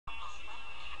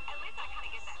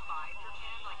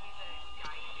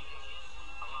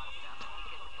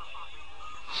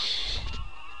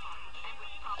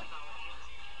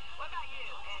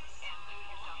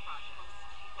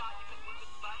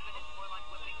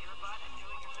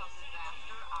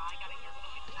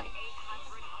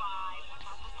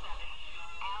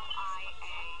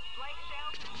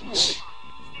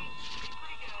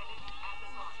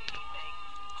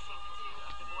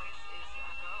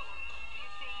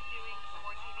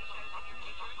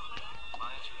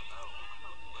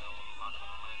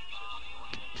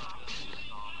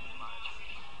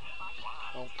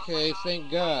Okay, thank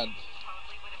God.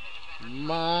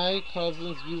 My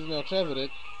cousin's views Melchizedek.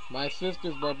 My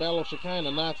sister's Barbello Shekinah,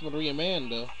 Knox Marie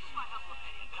Amanda.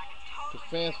 To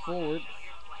fast forward,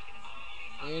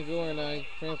 Angel and I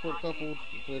transport couple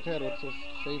to the title to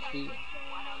safety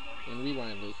and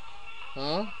rewind loop.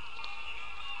 Huh?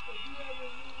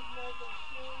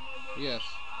 Yes.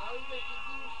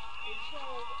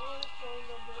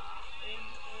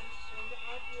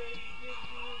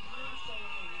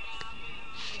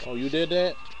 Oh, you did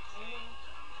that?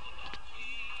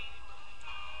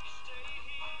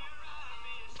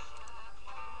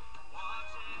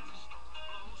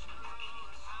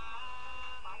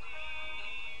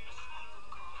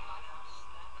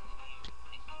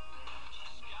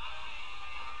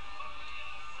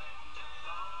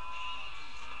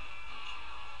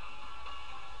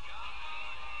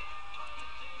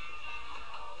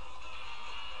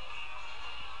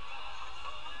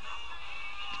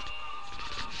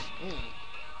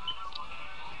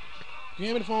 Can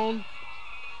you hand me the phone?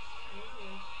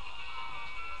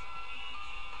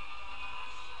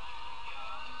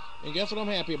 And guess what I'm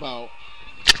happy about?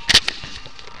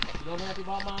 You know what I'm happy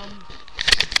about, Mom?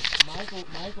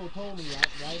 Michael told me,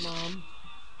 right, Mom?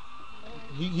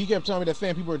 He kept telling me that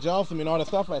saying people are jealous of me and all that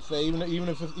stuff I say, even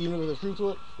if there's truth to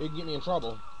it, it can get me in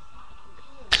trouble.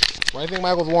 Why do you think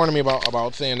Michael's warning me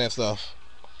about saying that stuff?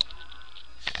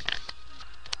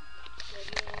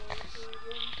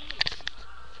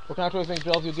 What kind of trouble do you think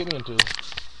jealousy will get me into?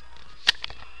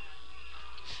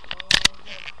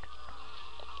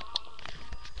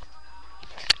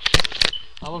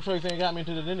 I'm sure you think it got me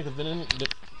into the Denny, because the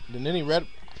Denny read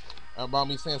about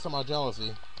me saying something about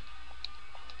jealousy.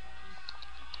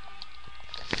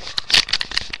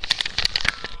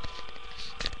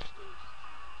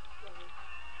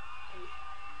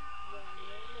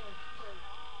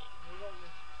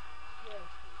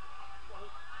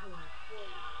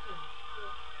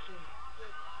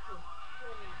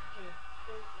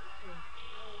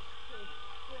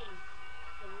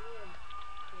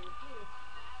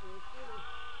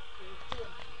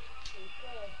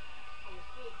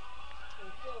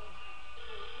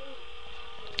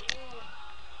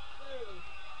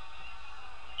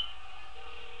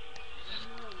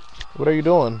 What are you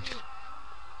doing?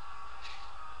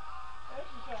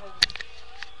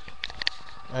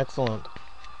 Excellent.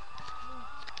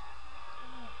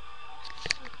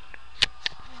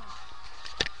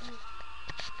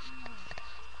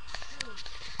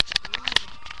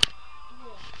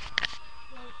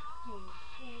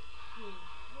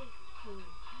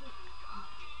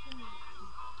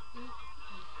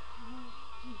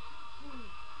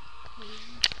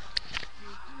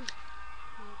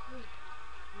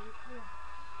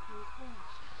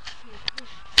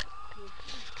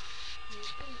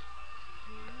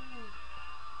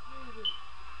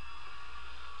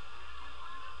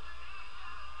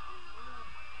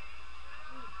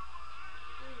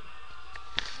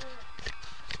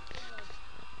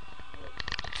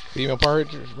 Female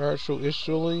partial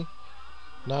Ishuli,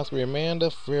 Nosbury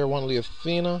Amanda, Fair One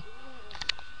Leothena.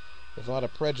 There's a lot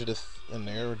of prejudice in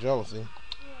there, or jealousy.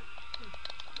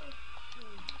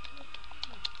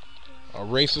 A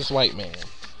racist white man.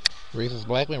 Racist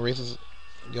black man, racist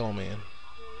yellow man.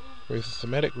 Racist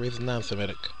Semitic, racist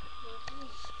non-Semitic.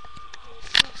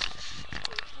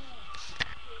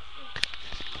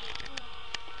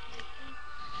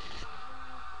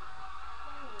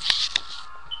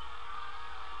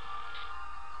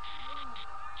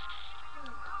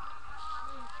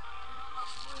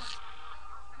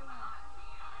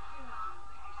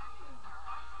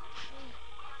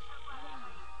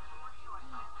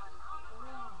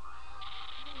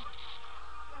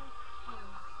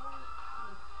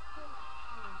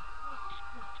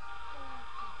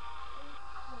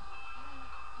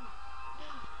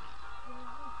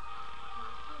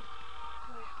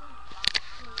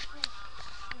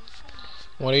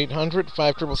 One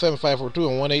 800-577-542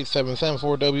 and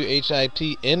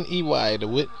 1-877-4WHITNEY. The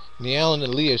Whitney Allen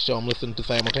and Leah show I'm listening to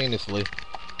simultaneously.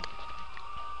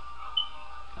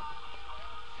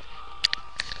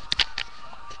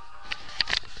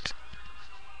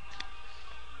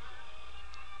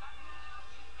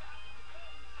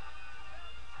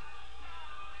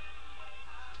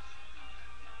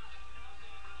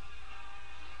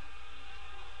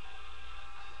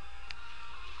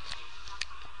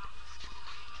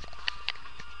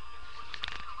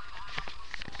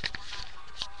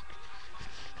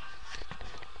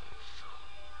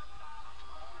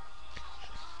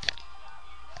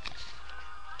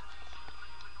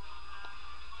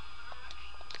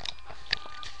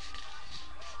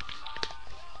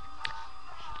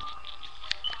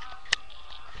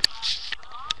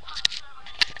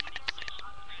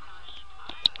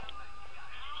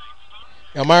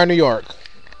 Elmira, New York.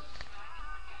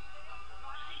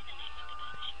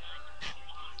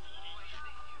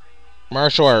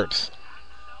 Martial arts.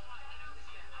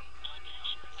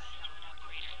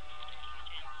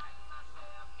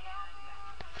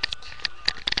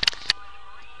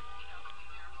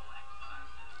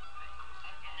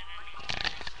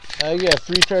 Yeah,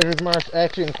 Three Treasures Martial.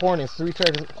 Actually, in Corning, Three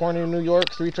Treasures Corning, New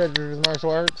York. Three Treasures Martial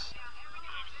Arts.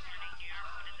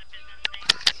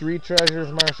 Three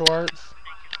Treasures Martial Arts.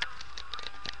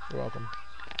 You're welcome.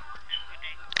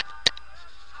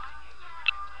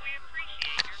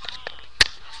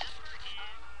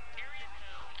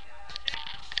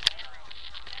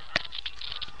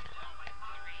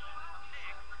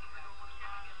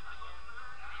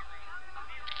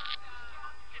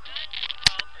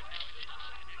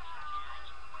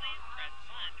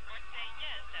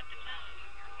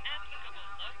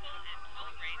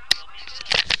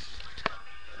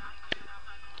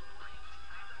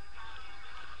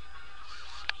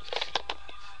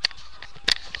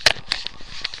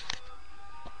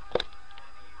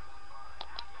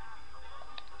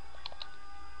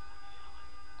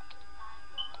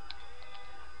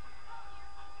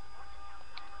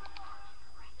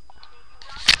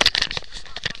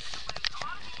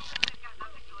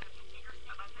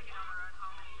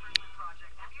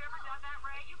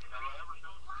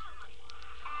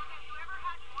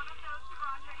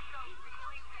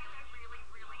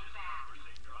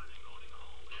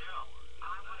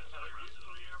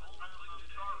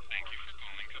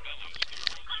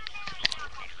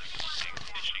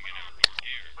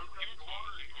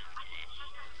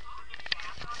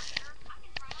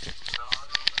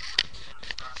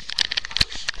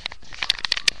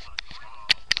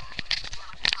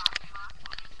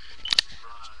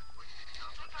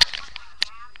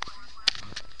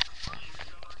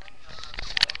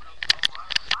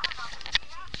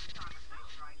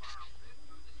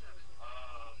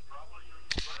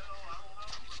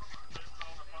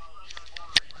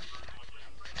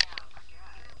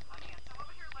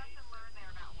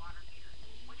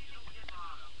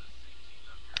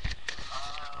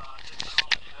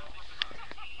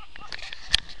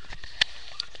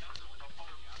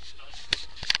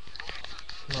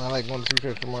 I like going to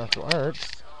Three Treasures Martial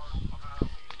Arts.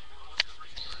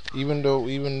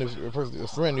 Even if a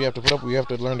friend, you have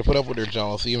to learn to put up with their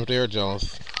jealousy, even if they are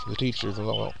jealous. The teachers and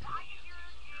all.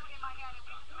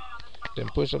 Then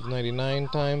push-ups 99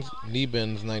 times, knee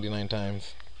bends 99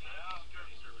 times.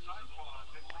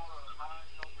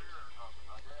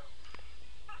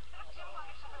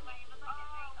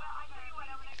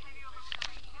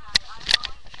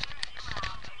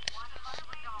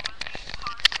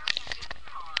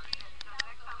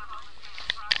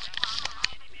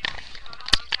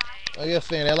 I guess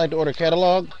saying I like to order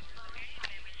catalog.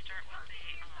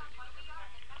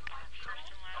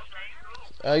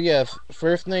 Yes,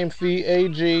 first name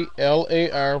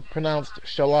Caglar, pronounced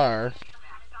Shalar.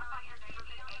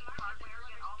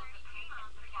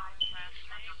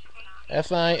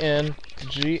 Singlepary.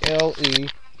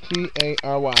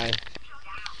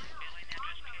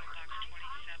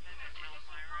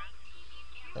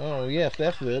 Oh yes,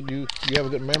 that's good. You have a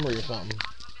good memory or something.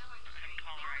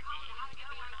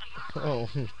 Oh,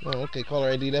 okay.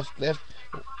 Caller ID. That's.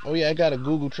 Oh yeah, I got a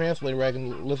Google Translator where I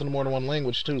can listen to more than one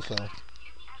language too. So.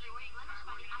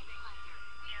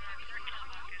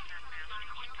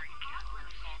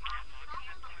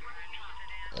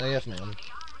 Yes, ma'am.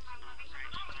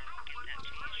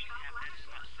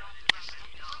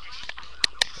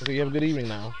 Okay, you have a good evening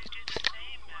now.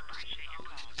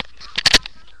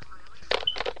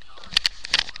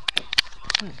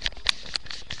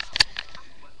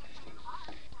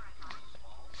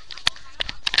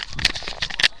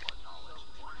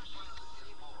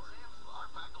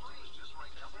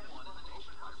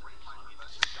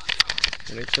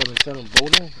 And 877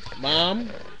 voting. Mom,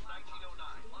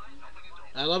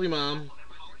 I love you, Mom.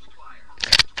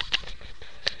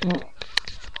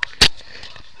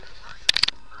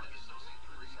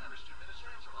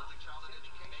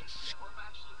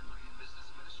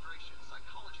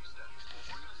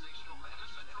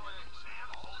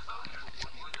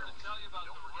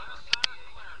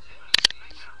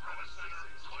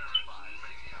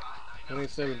 One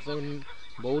 877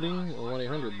 voting or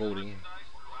 1-800 voting.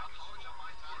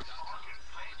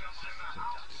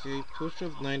 Okay,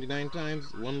 push-ups 99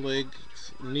 times, one leg,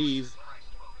 knees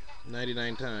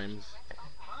 99 times.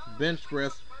 Bench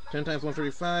press 10 times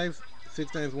 135,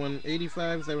 6 times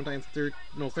 185, 7 times 30,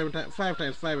 no, 7 times 5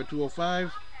 times 5 at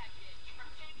 205.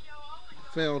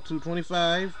 Fell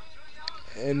 225,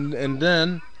 and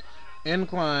then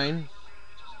incline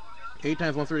 8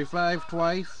 times 135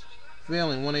 twice,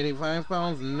 Failing 185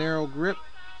 pounds, narrow grip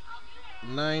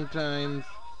 9 times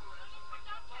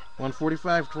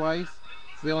 145 twice.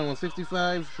 Failing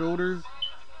 165, shoulders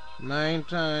 9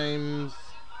 times.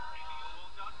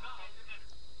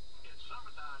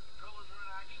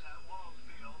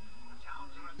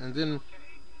 And then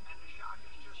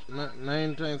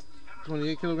 9 times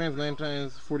 28 kilograms, 9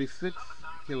 times 46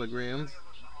 kilograms.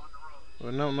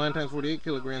 Or no, 9 times 48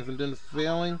 kilograms. And then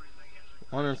failing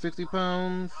 160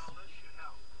 pounds.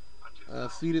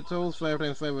 Seated toes, 5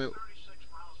 times 5 at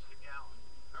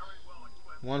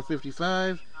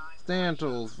 155. Stand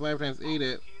toes, 5 times 8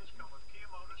 at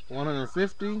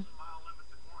 150.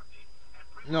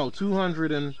 No,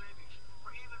 200 and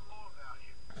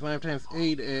 5 times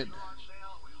 8 at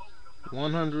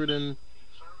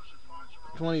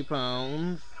 120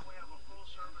 pounds.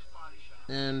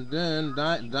 And then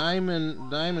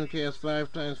diamond cast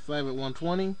 5 times 5 at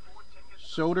 120.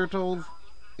 Shoulder toes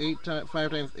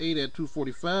 5 times 8 at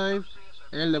 245.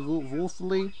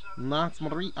 Elevosely, Knox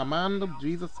Marie, Amanda,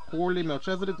 Jesus, Corley,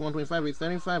 Melchizedek, 125,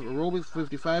 875. Aerobics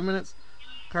 55 minutes.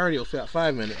 Cardio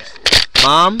 5 minutes.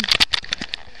 Mom,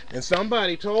 and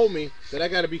somebody told me that I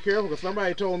got to be careful, because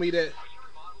somebody told me that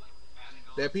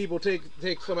people take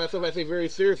some of that stuff I say very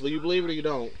seriously. You believe it or you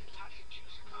don't.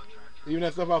 Even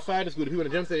that stuff outside the school, the people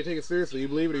in the gym say they take it seriously. You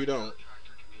believe it or you don't.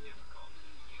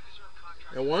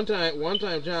 And one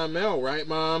time John Mel, right,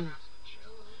 Mom?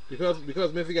 Because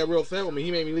Missy got real upset with me,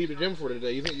 he made me leave the gym for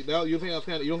today. You think that was you don't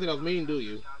think that was mean, do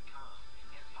you?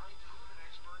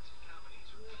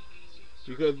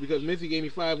 Because Missy gave me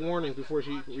 5 warnings before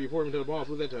she reported me to the boss.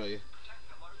 What does that tell you?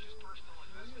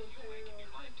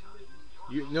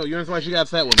 You understand why she got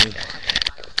upset with me?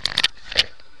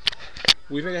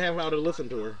 We think I have how to listen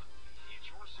to her.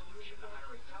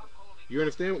 You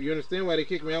understand why they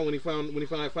kicked me out when he found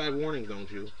 5 warnings,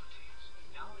 don't you?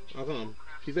 How come?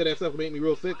 She said that stuff would make me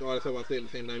real sick, all that stuff I said at the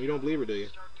same time. You don't believe her, do you?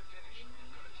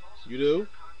 You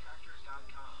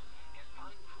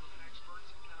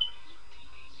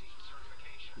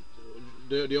do?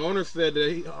 The owner said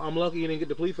that I'm lucky he didn't get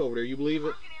the police over there. You believe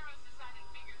it?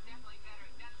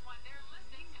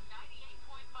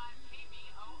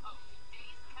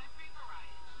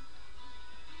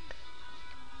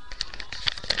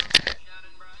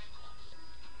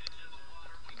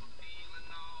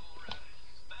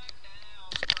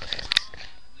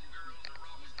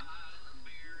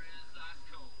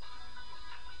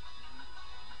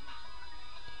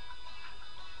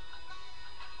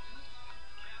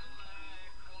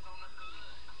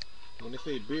 When they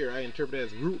say beer, I interpret it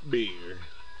as root beer.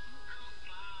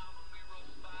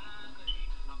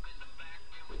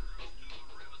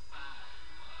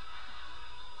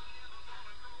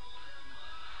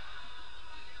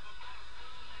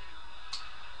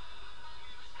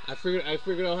 I figured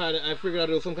out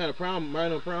there was some kind of problem,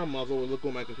 minor problem. I was overlooking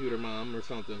on my computer, Mom, or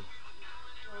something.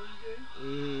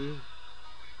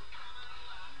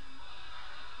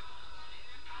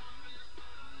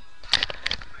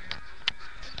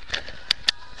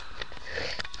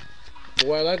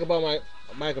 What I like about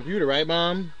my computer, right,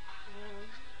 Mom?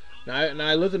 Now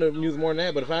I listen to music more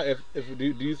than that, but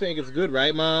do you think it's good,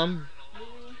 right, Mom?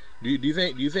 Do you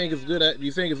think it's good? Do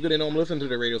you think it's good they don't listen to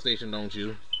the radio station, don't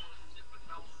you?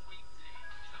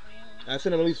 I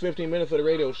send them at least 15 minutes of the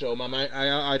radio show, Mom.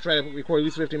 I try to record at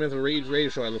least 15 minutes of the radio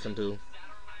show I listen to.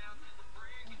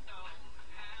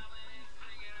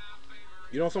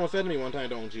 You know what someone said to me one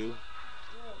time, don't you?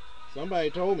 Somebody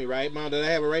told me, right, Mom, that I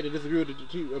have a right to disagree with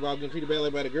about getting treated badly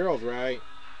by the girls, right?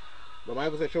 But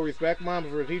Michael said, show respect, Mom,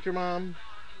 for a teacher, Mom.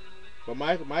 But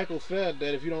Michael said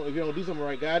that if you don't do something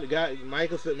right,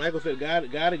 Michael said God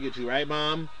to get you, right,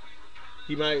 Mom?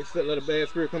 He might let a bad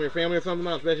spirit come in your family or something,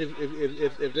 Mom, especially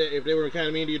if they were kind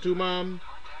of mean to you too, Mom.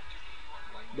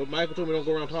 But Michael told me don't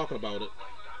go around talking about it.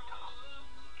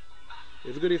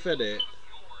 It's good he said that.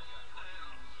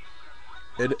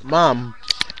 Mom.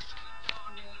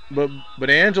 But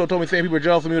Angelo told me saying people are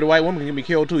jealous of me with a white woman can be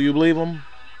killed too. You believe him?